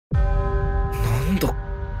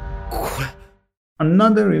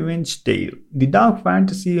another revenge tale. The dark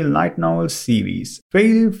fantasy light novel series,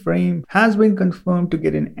 Failure Frame, has been confirmed to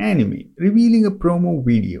get an anime, revealing a promo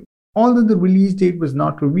video. Although the release date was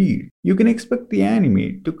not revealed, you can expect the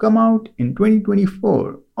anime to come out in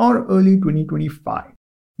 2024 or early 2025.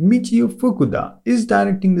 Michio Fukuda is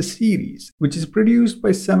directing the series, which is produced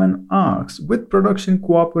by 7 Arcs with production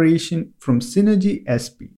cooperation from Synergy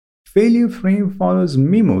SP. Failure Frame follows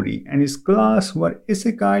Mimori and his class who are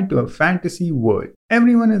isekai to a fantasy world.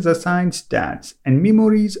 Everyone is assigned stats and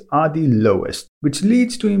Mimori's are the lowest, which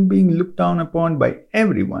leads to him being looked down upon by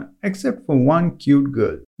everyone except for one cute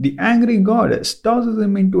girl. The angry goddess tosses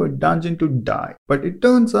him into a dungeon to die, but it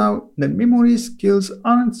turns out that Mimori's skills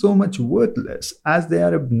aren't so much worthless as they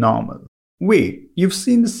are abnormal. Wait, you've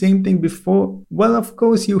seen the same thing before? Well, of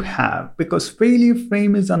course you have, because Failure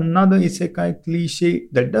Frame is another isekai cliche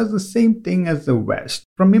that does the same thing as the West.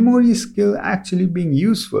 From Mimori's skill actually being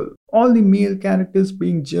useful, all the male characters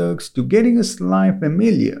being jerks, to getting a sly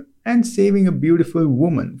familiar and saving a beautiful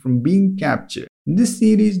woman from being captured. This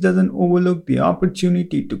series doesn't overlook the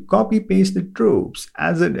opportunity to copy-paste the tropes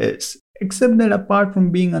as it is. Except that apart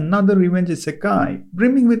from being another revenge isekai,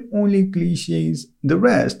 brimming with only cliches, the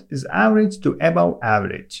rest is average to above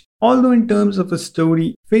average. Although in terms of a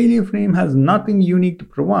story, Failure Frame has nothing unique to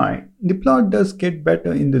provide, the plot does get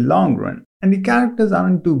better in the long run, and the characters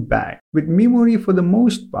aren't too bad, with Mimori for the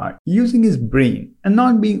most part using his brain and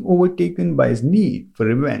not being overtaken by his need for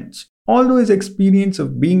revenge. Although his experience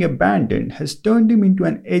of being abandoned has turned him into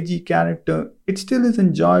an edgy character, it still is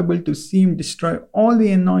enjoyable to see him destroy all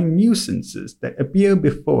the annoying nuisances that appear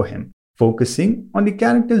before him. Focusing on the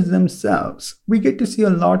characters themselves, we get to see a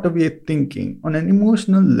lot of their thinking on an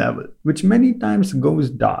emotional level, which many times goes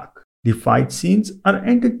dark. The fight scenes are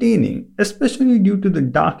entertaining, especially due to the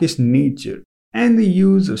darkish nature and the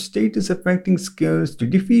use of status-affecting skills to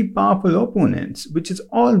defeat powerful opponents, which is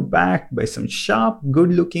all backed by some sharp,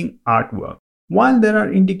 good-looking artwork. While there are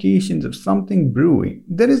indications of something brewing,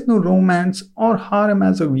 there is no romance or harem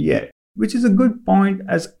as of yet, which is a good point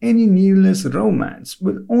as any needless romance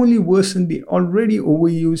will only worsen the already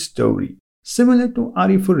overused story. Similar to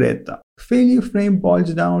Arifureta, Failure Frame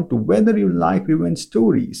boils down to whether you like revenge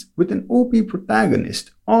stories with an OP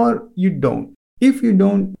protagonist or you don't. If you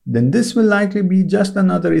don't, then this will likely be just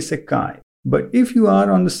another isekai. But if you are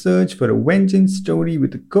on the search for a vengeance story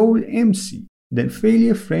with a cold MC, then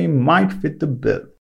Failure Frame might fit the bill.